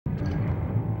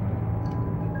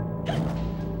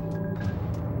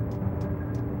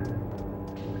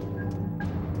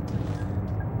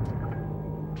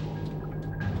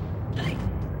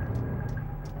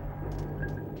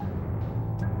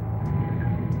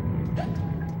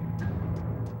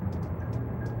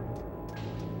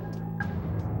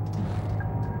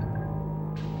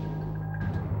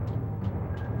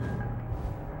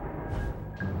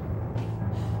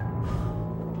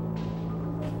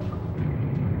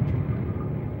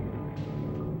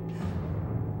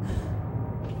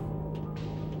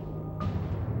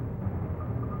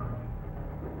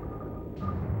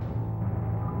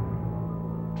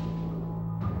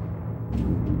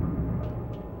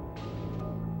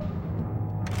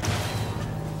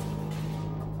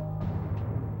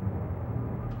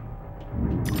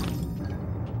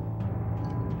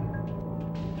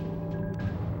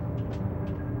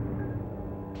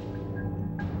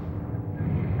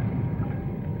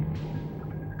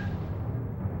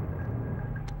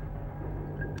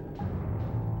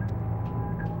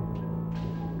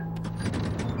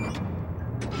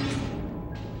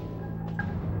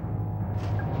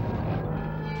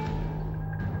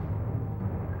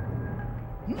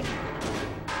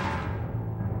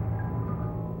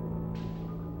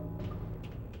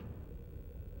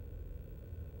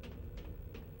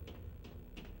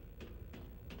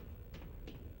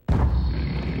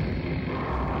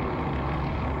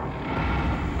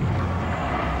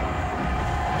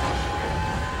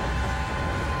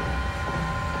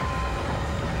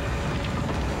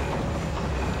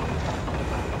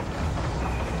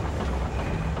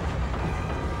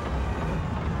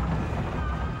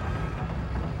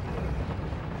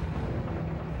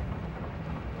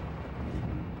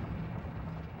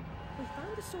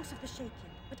Source of the shaking,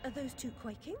 but are those two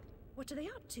quaking? What are they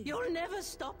up to? You'll never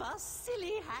stop us,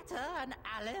 silly Hatter and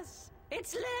Alice.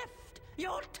 It's left.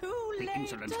 You're too late. The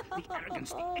insolence, the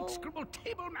arrogance, the execrable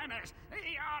table manners.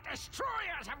 They are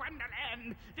destroyers of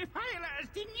Wonderland, defilers,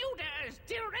 denuders,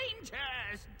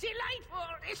 derangers,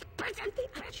 delightful, exquisite. Did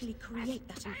they actually create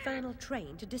that infernal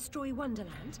train to destroy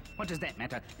Wonderland? What does that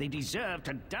matter? They deserve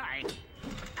to die.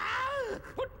 Ah!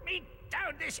 Put me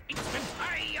down this instant.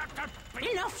 I ought to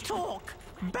be... Enough talk.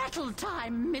 Battle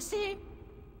time, Missy.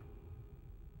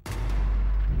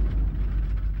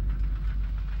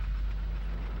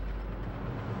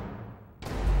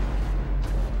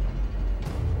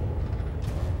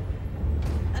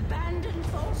 Abandon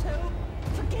false hope.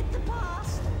 Forget the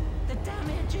past. The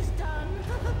damage is done.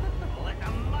 Let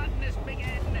the madness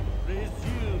begin.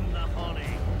 Resume the holly.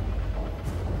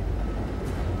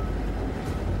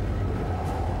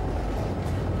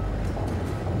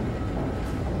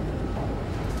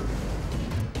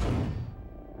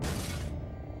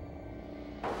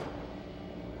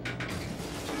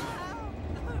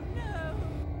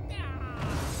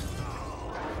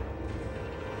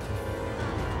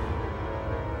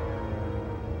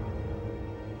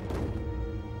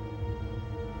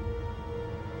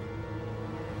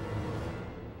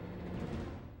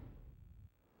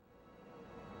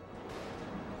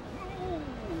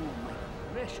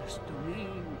 Precious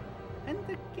domain. And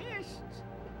the guests.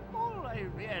 All I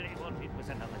really wanted was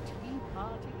another tea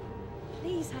party.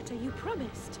 Please, Hatter, you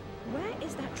promised. Where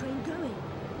is that train going?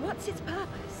 What's its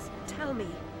purpose? Tell me,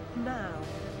 now.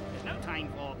 There's no time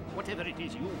for whatever it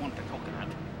is you want to talk about.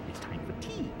 It's time for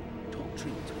tea. Talk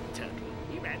trees with Turtle.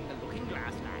 He ran the looking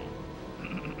glass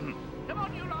line. Come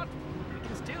on, you lot. We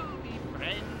can still be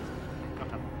friends. I've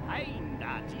got a fine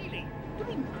Darjeeling.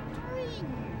 Drink, drink.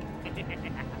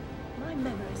 My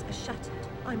memories are shattered.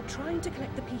 I'm trying to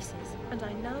collect the pieces, and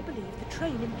I now believe the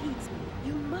train impedes me.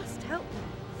 You must help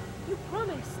me. You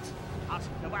promised. Ask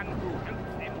the one who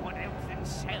helps them what helps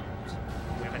themselves.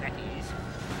 Whoever that is.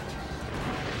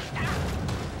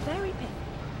 Very pity.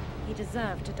 He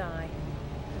deserved to die.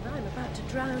 And I'm about to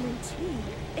drown in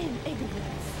tea, in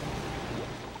ignorance.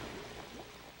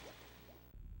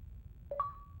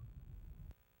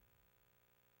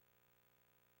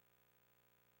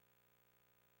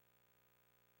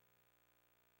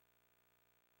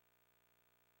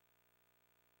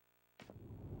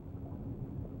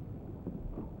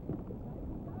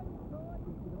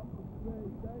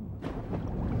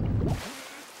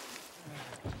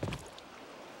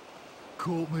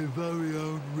 Caught my very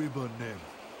own ribbon then.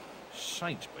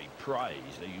 Saints be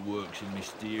praised that he works in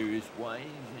mysterious ways.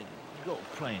 You got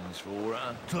plans for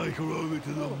her? Take her over to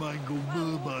the Mangled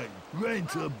Mermaid.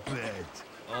 Rent a bed.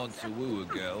 On to woo a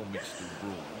girl mixed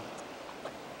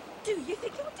abroad. Do you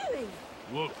think you're doing?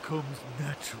 What comes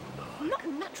natural like?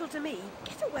 Not natural to me.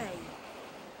 Get away.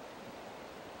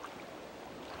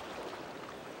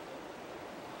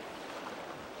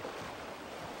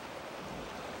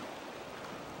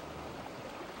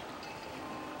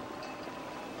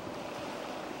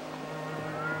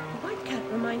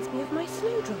 Reminds me of my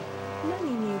snowdrop.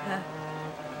 Nanny knew her.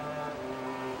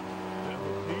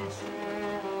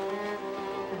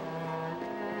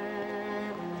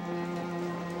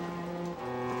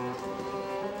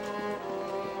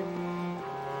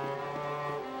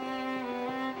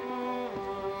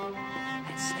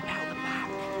 Let's slip out the back.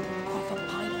 Off a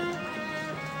pipe and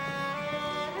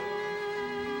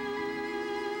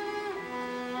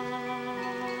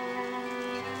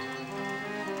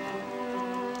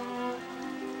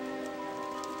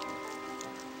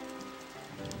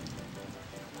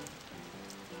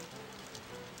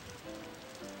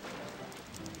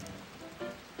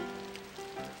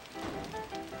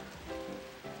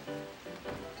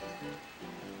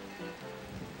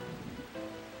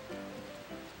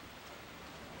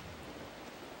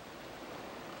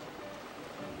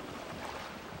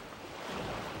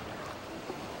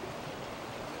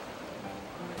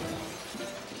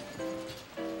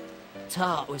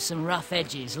tart with some rough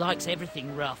edges. Likes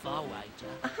everything rough, I'll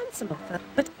wager. A handsome offer,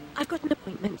 but I've got an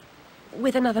appointment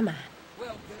with another man.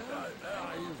 Well,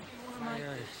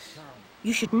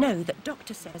 You should know that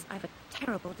doctor says I have a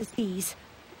terrible disease.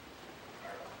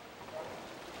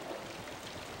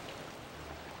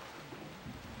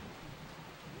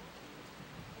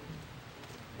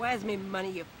 Where's me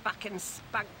money, you fucking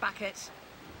spunk bucket?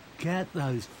 Get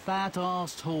those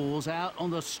fat-arsed whores out on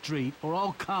the street, or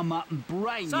I'll come up and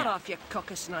brain you. Sod off, you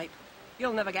cocker-snipe.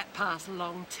 You'll never get past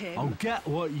Long Tim. I'll get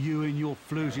what you and your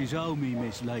floozies owe me,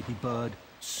 Miss Ladybird.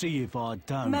 See if I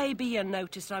don't. Maybe you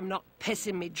noticed I'm not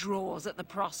pissing me drawers at the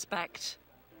prospect.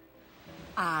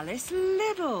 Alice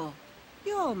Liddell,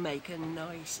 you'll make a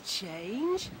nice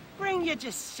change. Bring your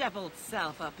dishevelled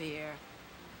self up here.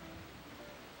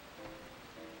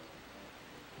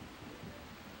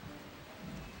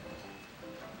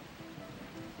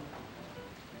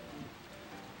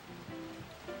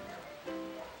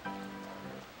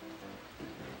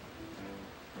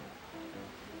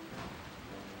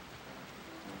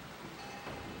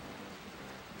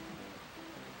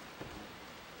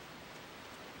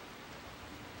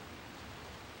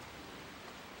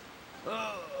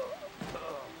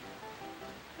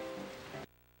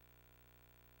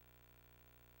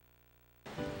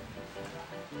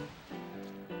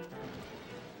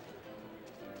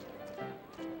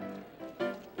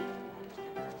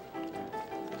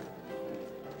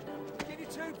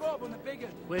 Bob on the big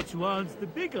one. Which one's the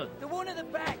big one? The one at the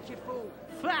back, you fool.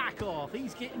 Fuck off,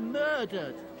 he's getting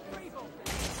murdered. Three Bob.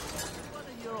 What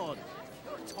are you on?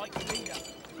 You're a tight leader.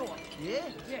 Go on. Yeah?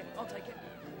 Yeah, I'll take it.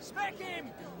 Smack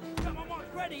him! Come on,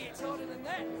 Mike, ready, it's harder than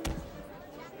that.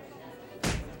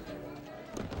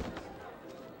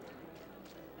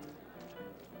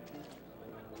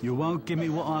 You won't give me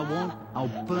what I want? I'll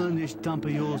burn this dump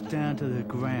of yours down to the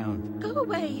ground. Go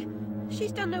away.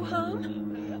 She's done no harm.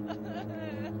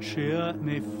 She hurt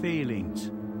me feelings.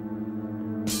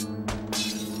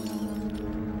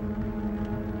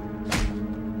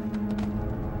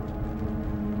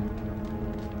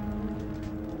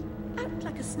 Act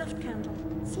like a snuff candle.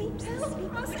 Sleep, sleep.